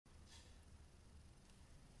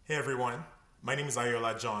Hey everyone, my name is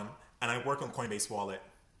Ajoola John and I work on Coinbase Wallet.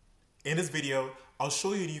 In this video, I'll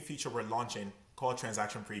show you a new feature we're launching called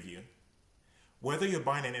Transaction Preview. Whether you're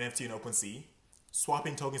buying an NFT on OpenSea,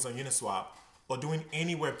 swapping tokens on Uniswap, or doing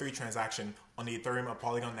any Web3 transaction on the Ethereum or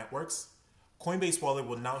Polygon networks, Coinbase Wallet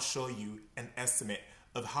will now show you an estimate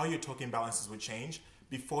of how your token balances will change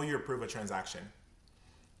before you approve a transaction.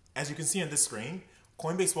 As you can see on this screen,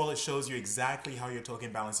 Coinbase Wallet shows you exactly how your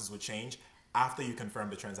token balances will change after you confirm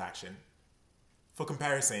the transaction. For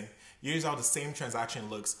comparison, here's how the same transaction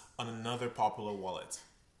looks on another popular wallet.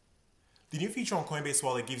 The new feature on Coinbase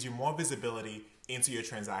Wallet gives you more visibility into your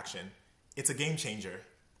transaction. It's a game changer.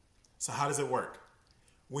 So how does it work?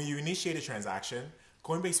 When you initiate a transaction,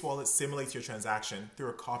 Coinbase Wallet simulates your transaction through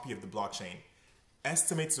a copy of the blockchain,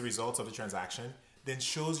 estimates the results of the transaction, then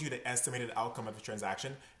shows you the estimated outcome of the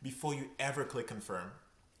transaction before you ever click confirm.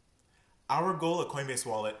 Our goal at Coinbase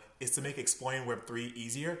Wallet is to make exploring Web3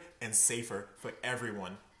 easier and safer for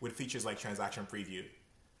everyone with features like Transaction Preview.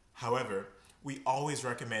 However, we always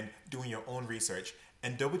recommend doing your own research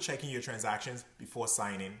and double checking your transactions before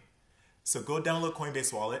signing. So go download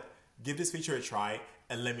Coinbase Wallet, give this feature a try,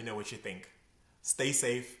 and let me know what you think. Stay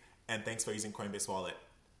safe, and thanks for using Coinbase Wallet.